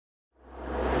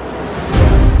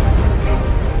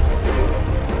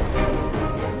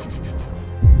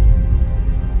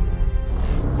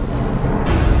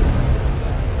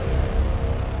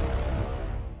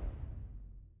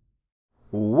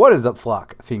What is up,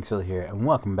 flock? Phoenixville here, and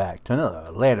welcome back to another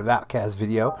Land of Outcast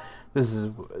video. This is...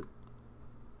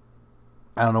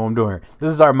 I don't know what I'm doing here.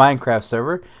 This is our Minecraft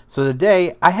server. So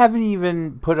today, I haven't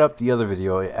even put up the other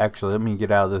video. Actually, let me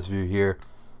get out of this view here.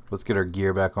 Let's get our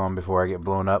gear back on before I get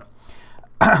blown up.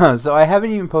 So I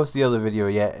haven't even posted the other video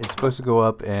yet. It's supposed to go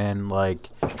up in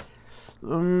like...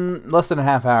 less than a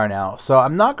half hour now. So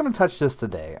I'm not going to touch this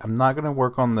today. I'm not going to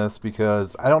work on this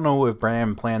because I don't know if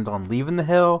Brandon plans on leaving the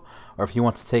hill or if he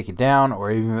wants to take it down, or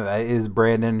even if that is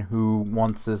Brandon who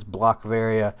wants this block of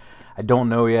area. I don't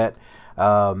know yet.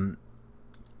 So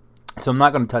I'm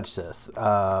not going to touch this.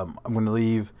 I'm going to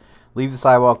leave the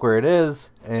sidewalk where it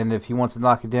is, and if he wants to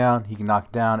knock it down, he can knock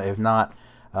it down. If not,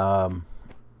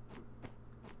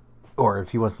 or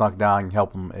if he wants to knock it down, I can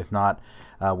help him. If not,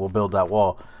 we'll build that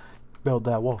wall. Let's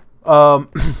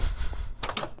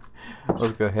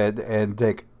go ahead and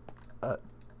take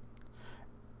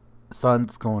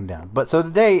sun's going down. But so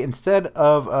today, instead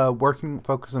of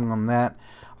focusing on that,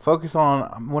 I want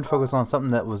to focus on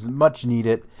something that was much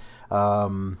needed.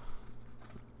 I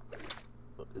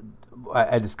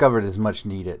discovered is much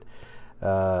needed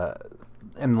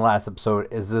in the last episode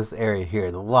is this area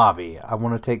here, the lobby. I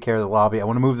want to take care of the lobby. I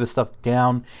want to move this stuff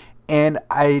down, and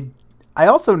I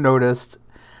also noticed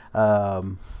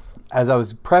as I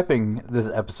was prepping this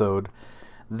episode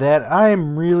that I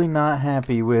am really not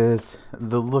happy with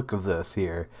the look of this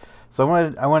here. So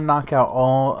I want to knock out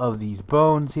all of these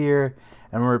bones here,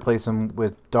 and I'm going to replace them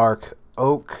with dark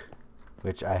oak,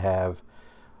 which I have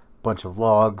a bunch of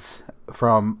logs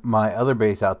from my other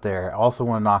base out there. I also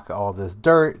want to knock all this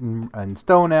dirt and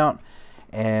stone out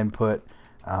and put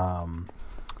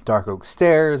dark oak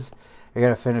stairs. I got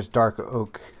to finish dark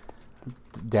oak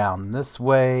down this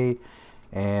way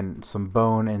and some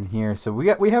bone in here. So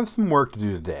we have some work to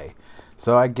do today.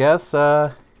 So I guess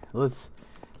let's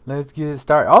get it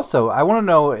started. Also, I want to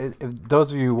know if those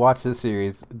of you who watch this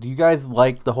series, do you guys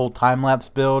like the whole time-lapse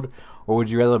build, or would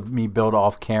you rather me build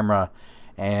off camera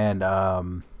and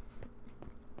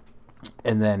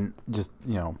then just,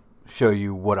 you know, show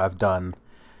you what I've done,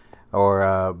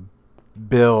 or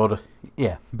build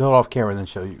off camera and then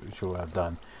show what I've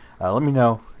done. Let me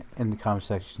know in the comment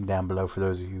section down below for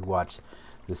those of you who watch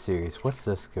this series. What's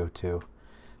this go to?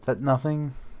 Is that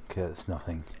nothing? Okay, it's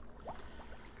nothing.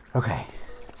 Okay,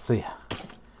 so yeah.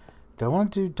 Do I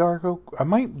want to do dark oak? I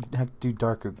might have to do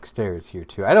dark oak stairs here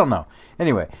too. I don't know.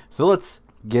 Anyway, so let's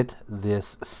get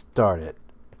this started.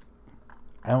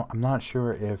 I'm not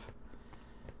sure if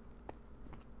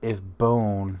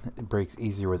bone breaks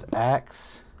easier with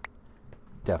axe.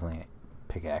 Definitely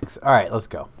pickaxe. All right, let's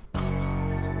go.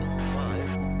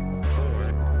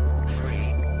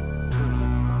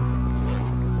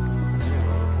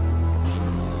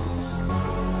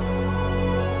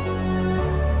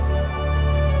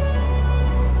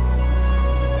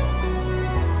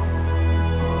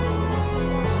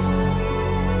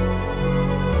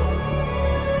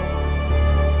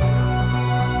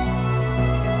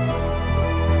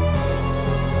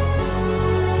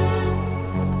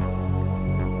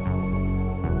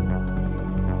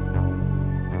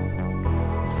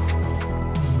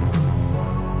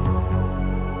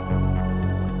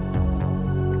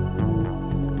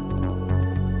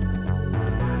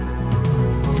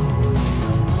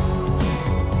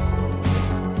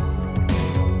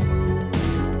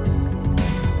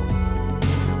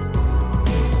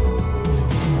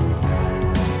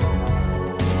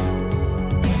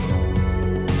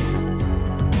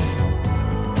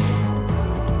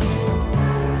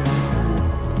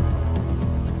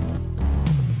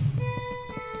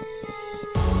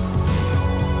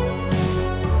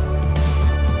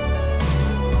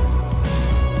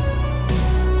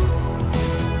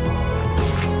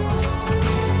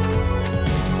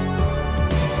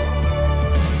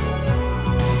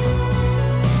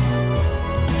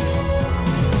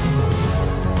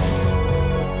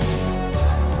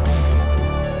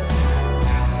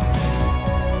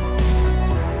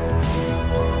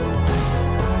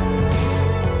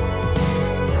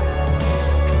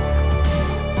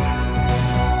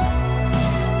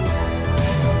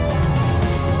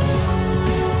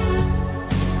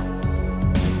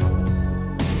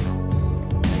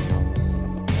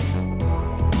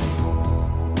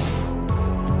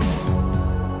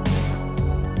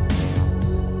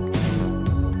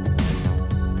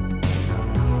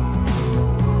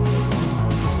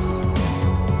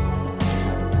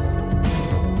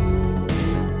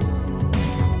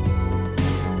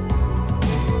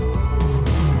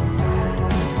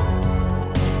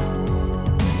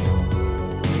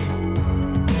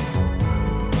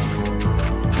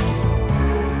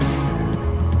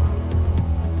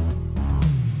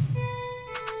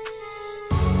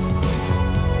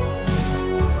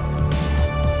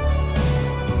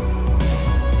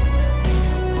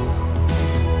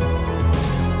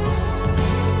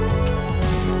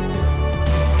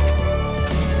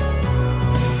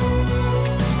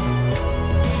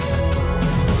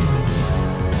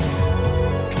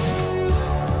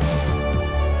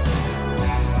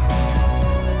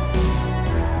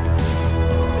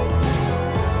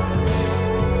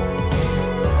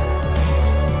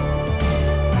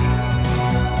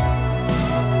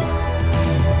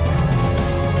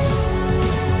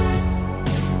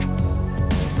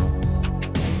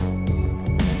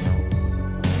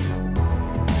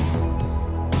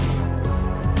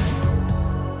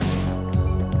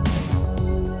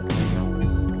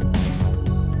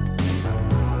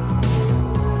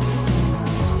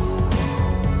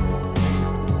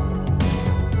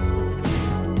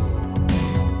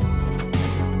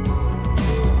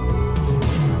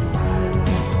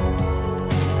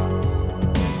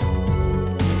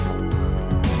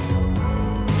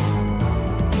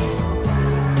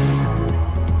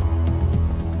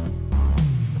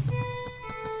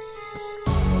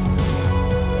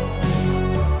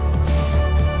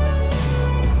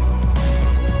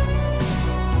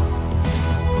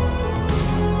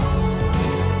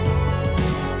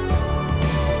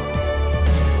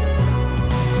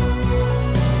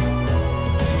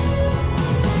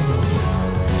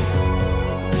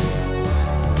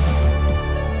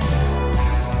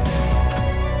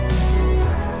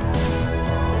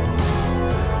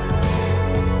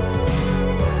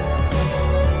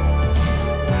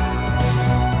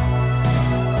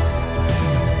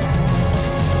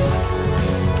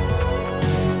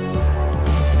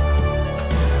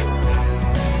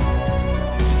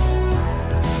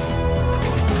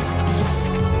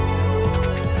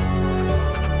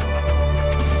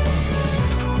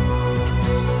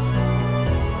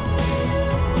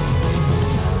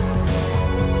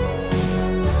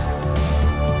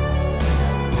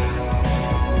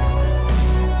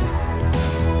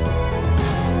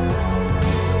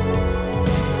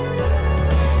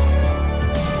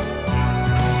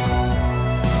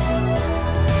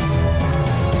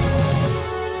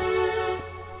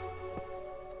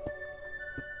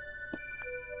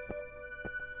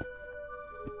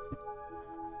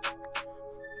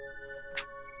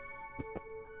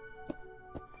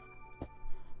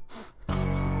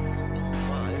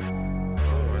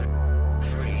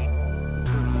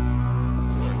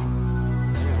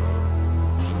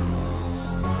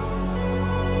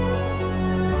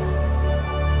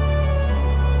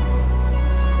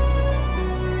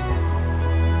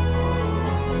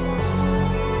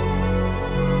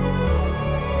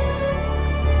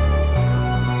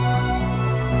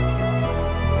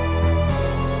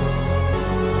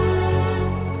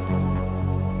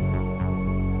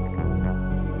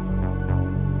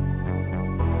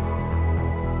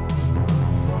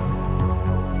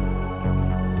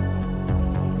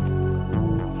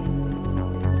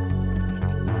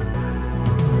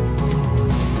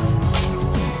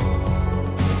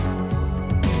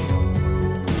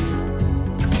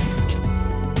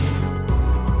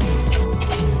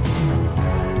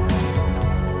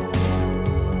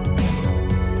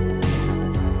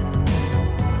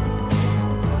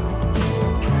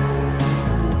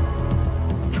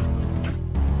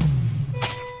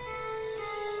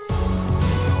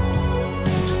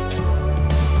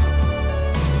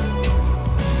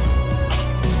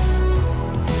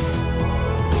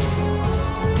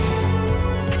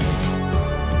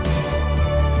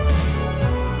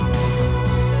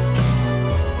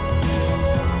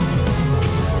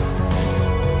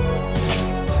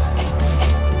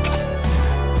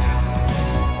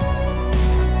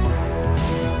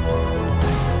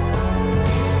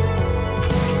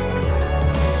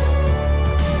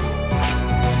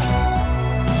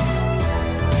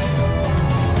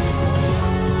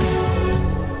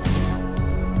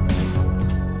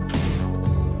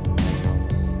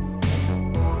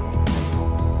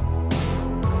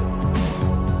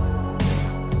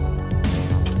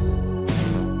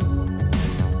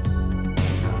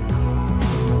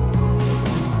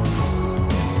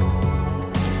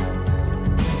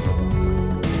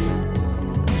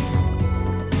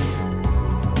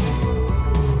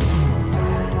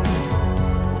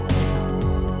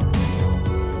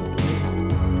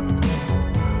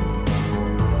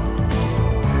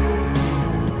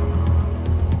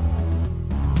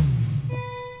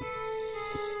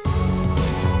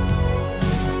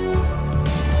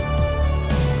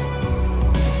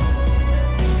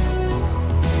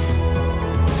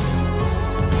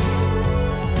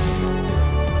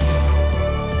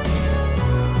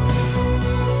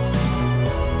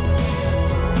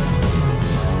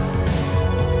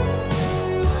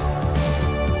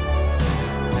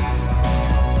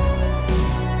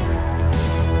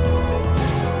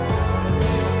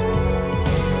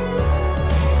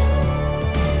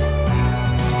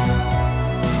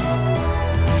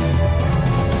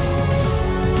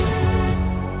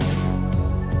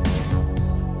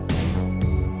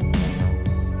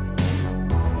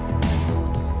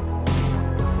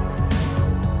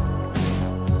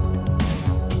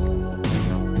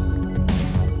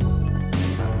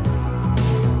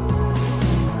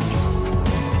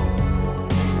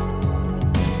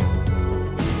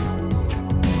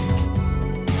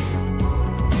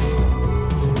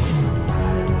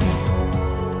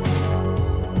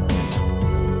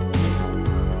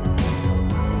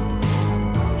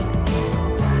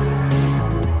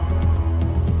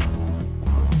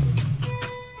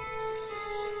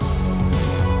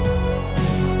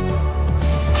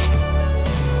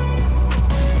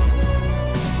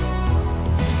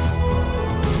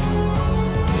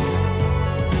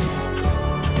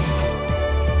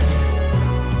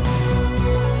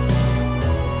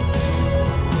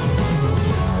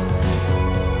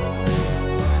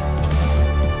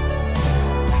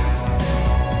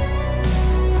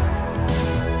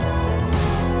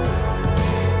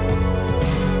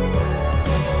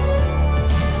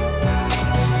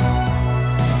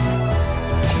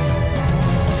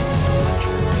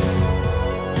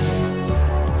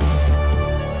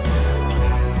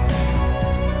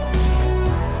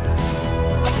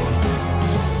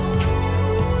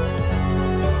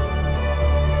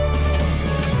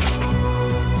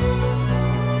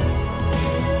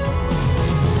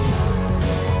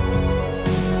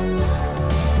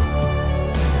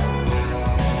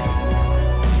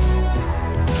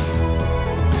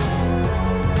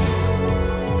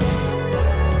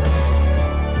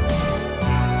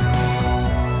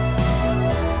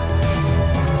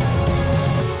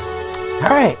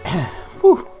 Alright.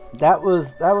 Whew. That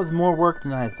was more work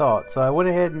than I thought. So I went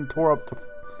ahead and tore up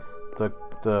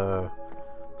the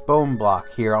bone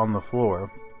block here on the floor,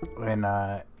 and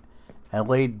I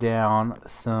laid down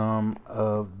some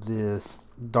of this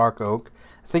dark oak.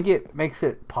 I think it makes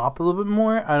it pop a little bit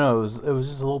more. I know it was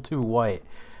just a little too white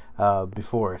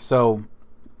before. So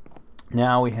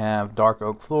now we have dark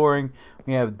oak flooring.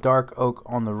 We have dark oak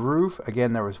on the roof.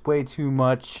 Again, there was way too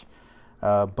much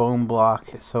bone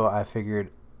block, so I figured,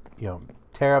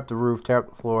 tear up the roof, tear up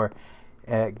the floor,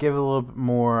 give it a little bit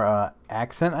more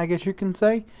accent, I guess you can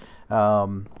say. I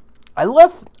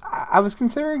was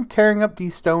considering tearing up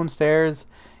these stone stairs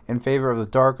in favor of the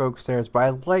dark oak stairs, but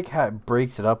I like how it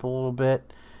breaks it up a little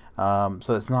bit, so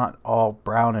it's not all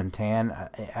brown and tan.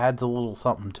 It adds a little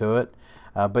something to it.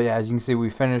 But yeah, as you can see,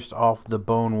 we finished off the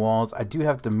bone walls. I do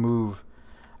have to move.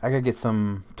 I gotta get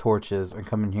some torches and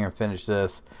come in here and finish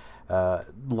this,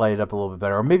 light it up a little bit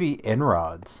better, or maybe end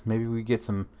rods. Maybe we get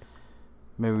some.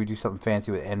 Maybe we do something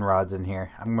fancy with end rods in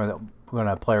here. I'm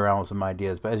gonna play around with some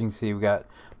ideas. But as you can see, we got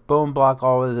bone block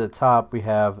all the way to the top. We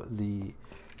have the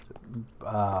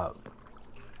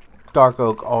dark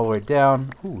oak all the way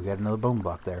down. Ooh, we got another bone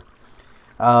block there.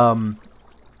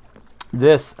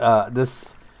 This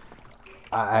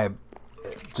I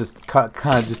just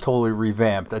kind of just totally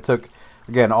revamped. I took,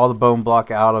 again, all the bone block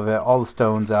out of it, all the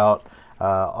stones out,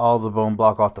 all the bone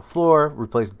block off the floor,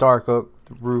 replaced dark oak.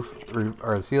 Roof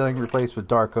or the ceiling replaced with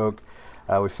dark oak.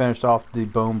 We finished off the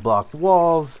bone block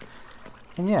walls,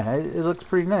 and yeah, it looks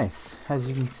pretty nice, as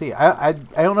you can see. I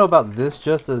don't know about this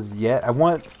just as yet. I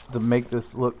want to make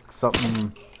this look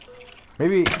something.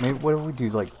 Maybe what if we do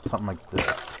like something like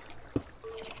this?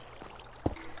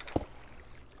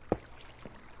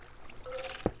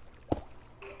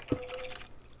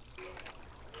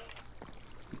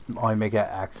 Only make it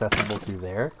accessible through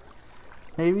there.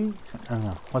 Maybe? I don't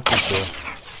know. What's this do?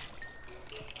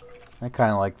 I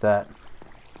kind of like that.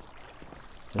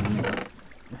 It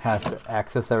has to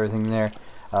access everything there.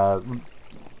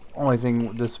 Only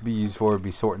thing this would be used for would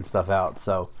be sorting stuff out.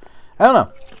 So, I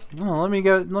don't know.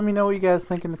 Let me know what you guys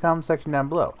think in the comment section down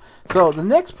below. So, the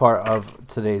next part of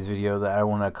today's video that I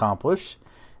want to accomplish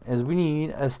is we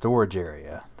need a storage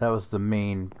area. That was the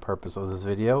main purpose of this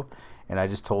video. And I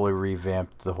just totally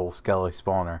revamped the whole skelly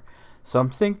spawner. So I'm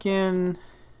thinking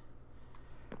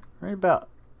right about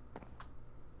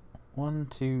 1,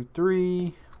 2,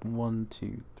 3, 1,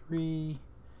 2, 3.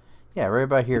 Yeah, right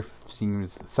about here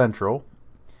seems central.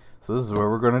 So this is where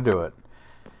we're going to do it.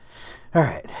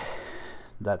 Alright.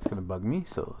 That's going to bug me.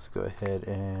 So let's go ahead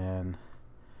and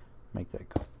make that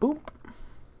go boop.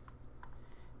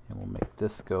 And we'll make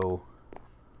this go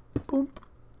boop.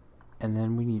 And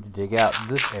then we need to dig out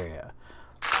this area.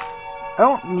 I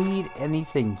don't need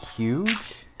anything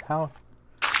huge. How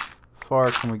far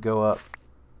can we go up?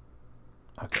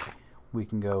 Okay, we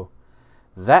can go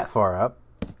that far up.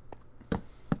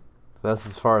 So that's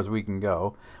as far as we can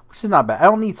go, which is not bad. I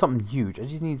don't need something huge. I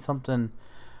just need something.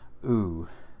 Ooh,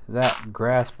 that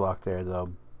grass block there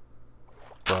though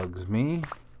bugs me.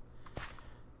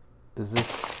 Is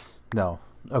this? No.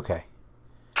 Okay.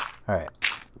 All right.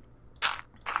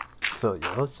 So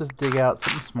yeah, let's just dig out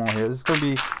something small here. This is going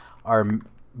to be our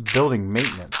building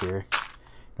maintenance here.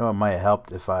 You know, it might have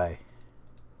helped if we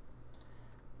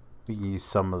use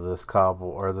some of this cobble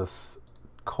or this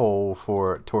coal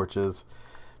for torches,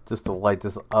 just to light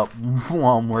this up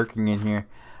while I'm working in here.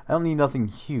 I don't need nothing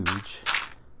huge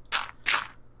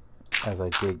as I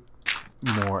dig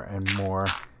more and more.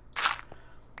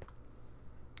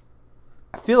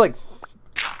 I feel like,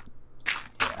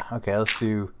 yeah, okay, let's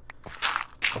do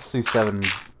 7.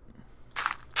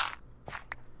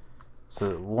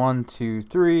 So 1, 2,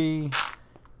 3.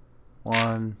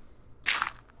 1,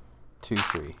 2,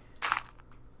 3.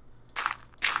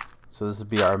 So this would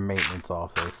be our maintenance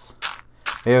office.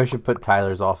 Maybe I should put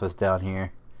Tyler's office down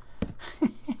here.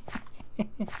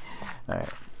 Alright.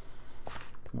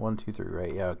 1, 2, 3,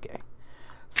 right? Yeah, okay.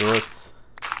 So let's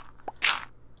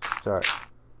start.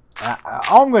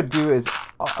 All I'm going to do is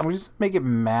I'm going to just make it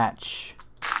match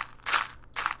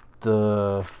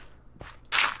the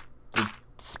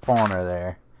spawner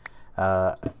there.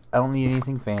 I don't need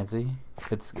anything fancy.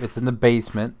 It's in the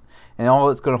basement, and all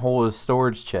it's going to hold is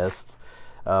storage chests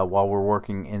while we're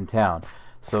working in town.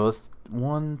 So it's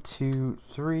 1, 2,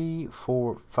 3,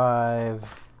 4,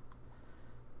 5,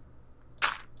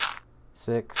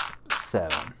 6,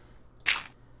 7.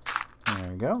 There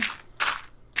we go.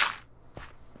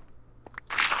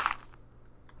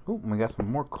 Oh, we got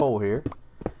some more coal here.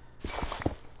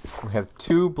 We have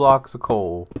 2 blocks of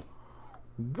coal.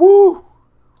 Woo!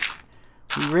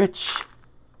 We rich.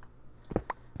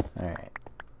 Alright.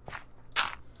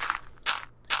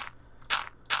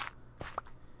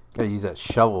 Gotta use that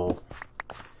shovel.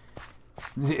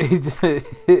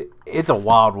 It's a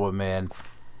wild one, man.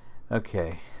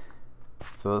 Okay,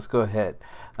 so let's go ahead.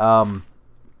 You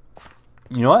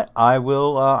know what? I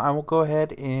will go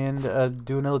ahead and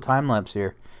do another time lapse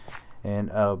here,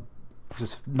 and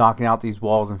just knocking out these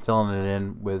walls and filling it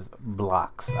in with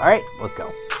blocks. All right, let's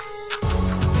go.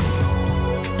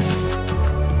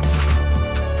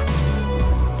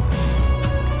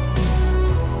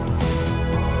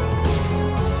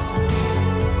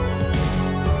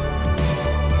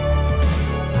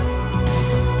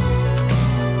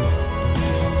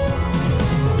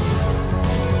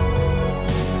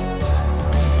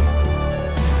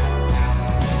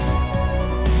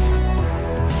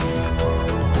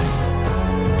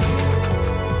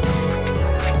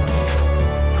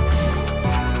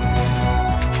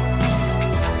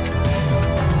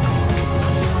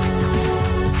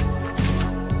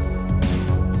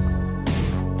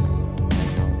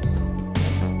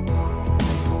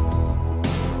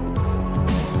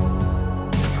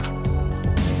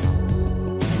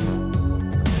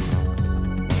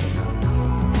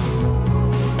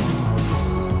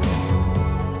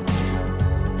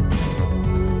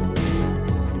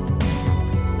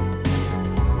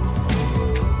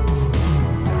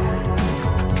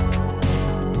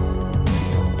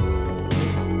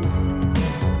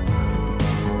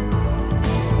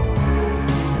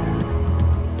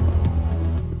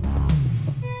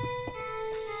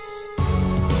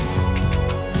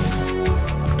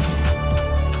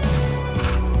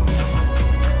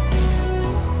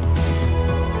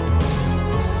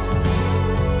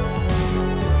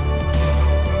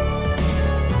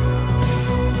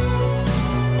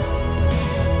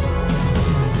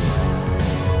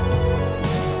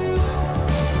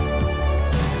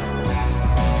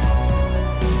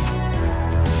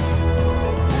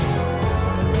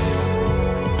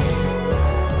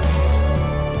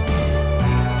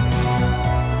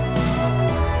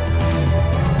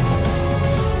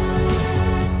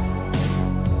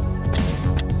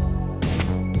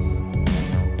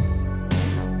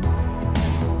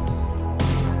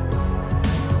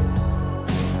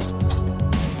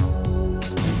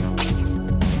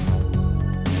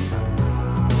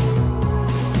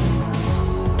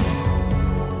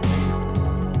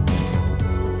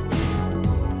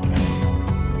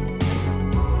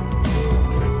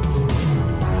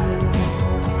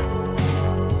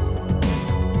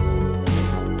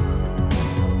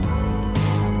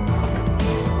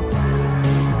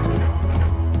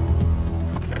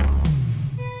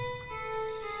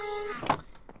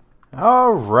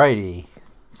 Alrighty,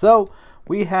 so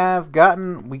we have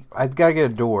gotten, I gotta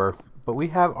get a door, but we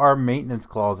have our maintenance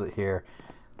closet here.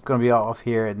 It's gonna be off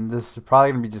here, and this is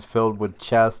probably gonna be just filled with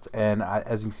chests, and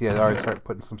as you can see, I already started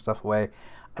putting some stuff away.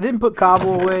 I didn't put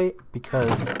cobble away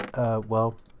because,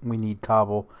 well, we need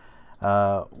cobble.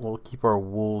 We'll keep our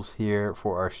wools here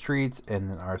for our streets, and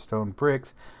then our stone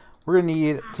bricks. We're gonna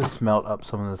need to smelt up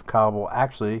some of this cobble.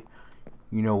 Actually,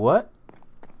 you know what?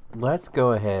 Let's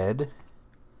go ahead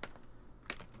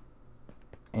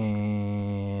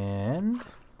and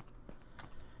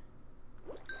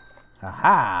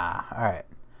aha! Alright,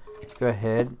 let's go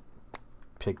ahead,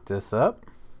 pick this up,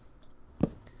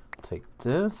 take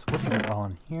this. What's all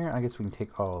in here? I guess we can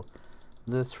take all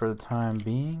this for the time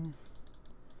being.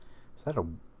 Is that a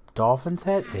dolphin's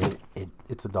head?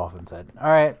 It's a dolphin's head.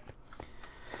 Alright.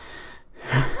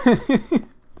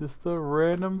 Just the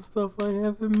random stuff I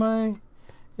have in my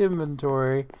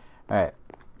inventory. Alright.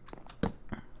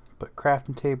 Put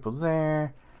crafting table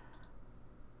there.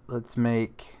 Let's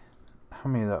make, how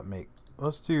many does that make?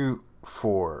 Let's do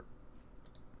 4.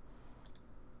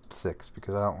 6,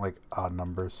 because I don't like odd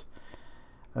numbers.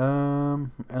 And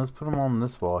let's put them on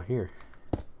this wall here.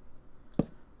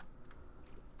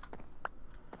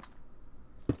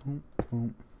 Boom,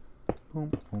 boom,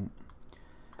 boom, boom.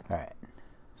 Alright.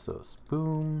 So it's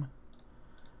boom,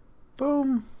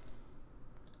 boom,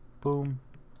 boom,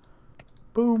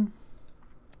 boom,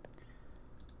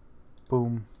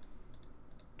 boom,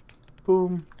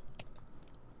 boom,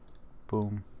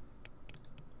 boom,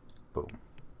 boom.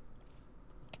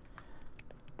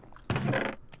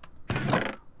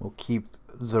 We'll keep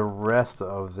the rest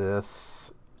of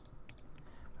this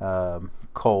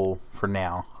coal for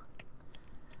now.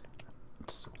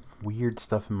 Just weird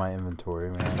stuff in my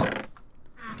inventory, man.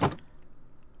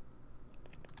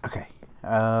 Okay.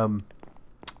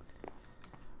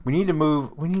 We need to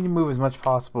move. We need to move as much as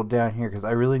possible down here because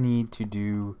I really need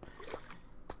to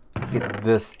get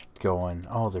this going.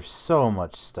 Oh, there's so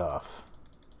much stuff.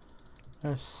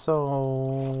 There's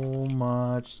so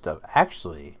much stuff.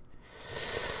 Actually,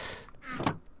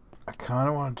 I kind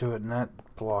of want to do it in that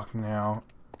block now.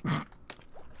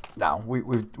 No,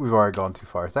 we've already gone too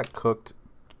far. Is that cooked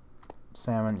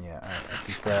salmon? Yeah, alright, let's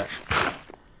eat that.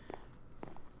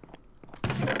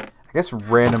 I guess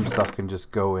random stuff can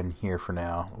just go in here for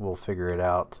now. We'll figure it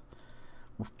out.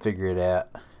 We'll figure it out.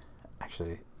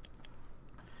 Actually,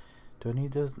 do I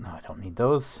need those? No, I don't need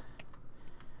those.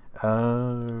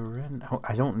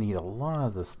 I don't need a lot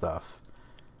of this stuff.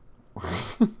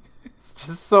 It's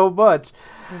just so much.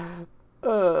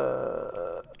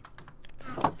 Should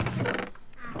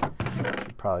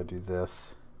probably do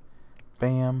this.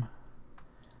 Bam.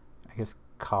 I guess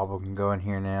cobble can go in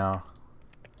here now.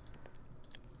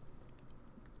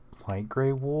 Light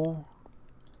gray wool.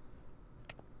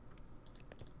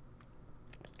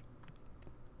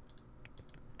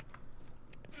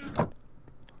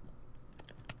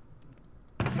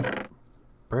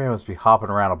 Brandon must be hopping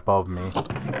around above me.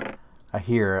 I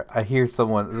hear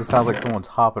someone. This sounds like someone's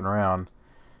hopping around.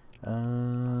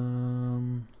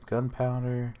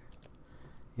 Gunpowder.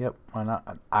 Yep, why not?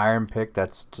 An iron pick,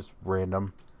 that's just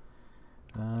random.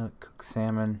 Cooked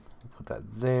salmon. We'll put that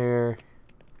there.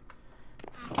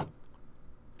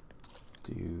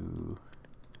 Do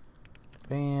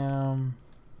bam.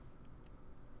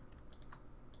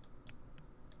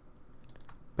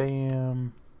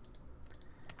 Bam.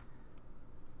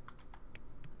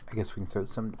 I guess we can throw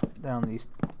some down these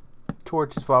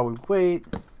torches while we wait.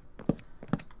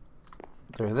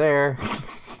 They're there.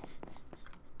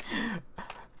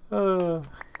 What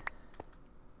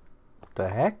the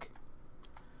heck?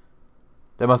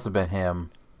 That must have been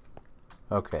him.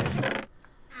 Okay.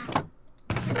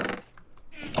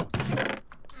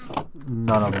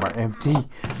 None of them are empty.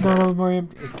 None of them are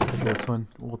empty. Except for this one.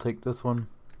 We'll take this one.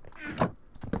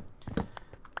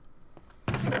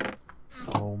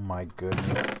 Oh my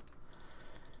goodness.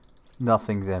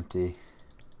 Nothing's empty.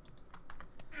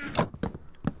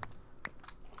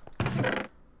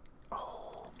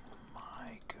 Oh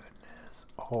my goodness.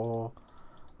 All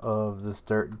of this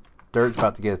dirt. Dirt's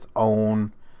about to get its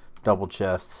own double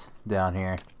chests down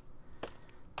here.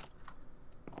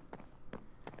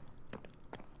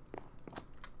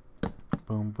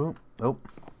 Boom, boom. Oh.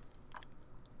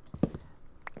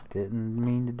 Didn't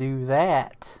mean to do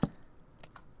that.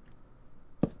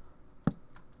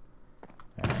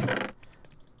 Right.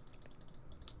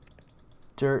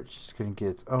 Dirt's just gonna get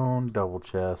its own double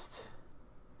chest.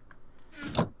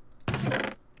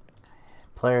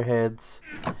 Player heads.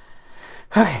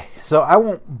 Okay, so I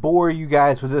won't bore you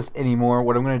guys with this anymore.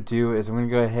 What I'm going to do is I'm going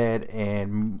to go ahead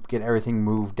and get everything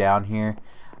moved down here.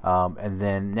 And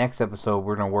then next episode,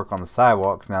 we're going to work on the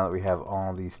sidewalks now that we have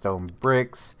all these stone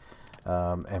bricks.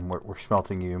 And we're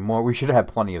smelting even more. We should have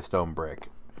plenty of stone brick.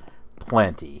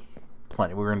 Plenty.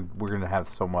 We're going to have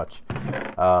so much.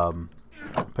 But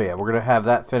yeah, we're going to have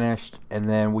that finished. And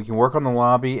then we can work on the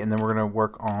lobby. And then we're going to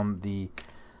work on the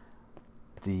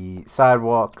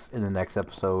sidewalks in the next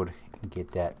episode.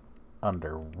 Get that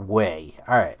underway.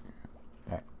 Alright.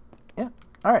 Yeah.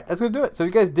 Alright, that's going to do it. So if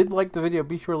you guys did like the video,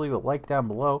 be sure to leave a like down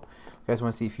below. If you guys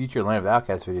want to see future Land of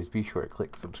Outcast videos, be sure to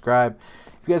click subscribe.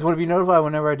 If you guys want to be notified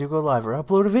whenever I do go live or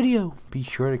upload a video, be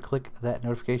sure to click that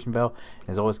notification bell.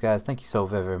 As always, guys, thank you so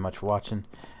very, very much for watching.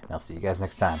 And I'll see you guys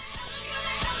next time.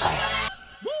 Bye.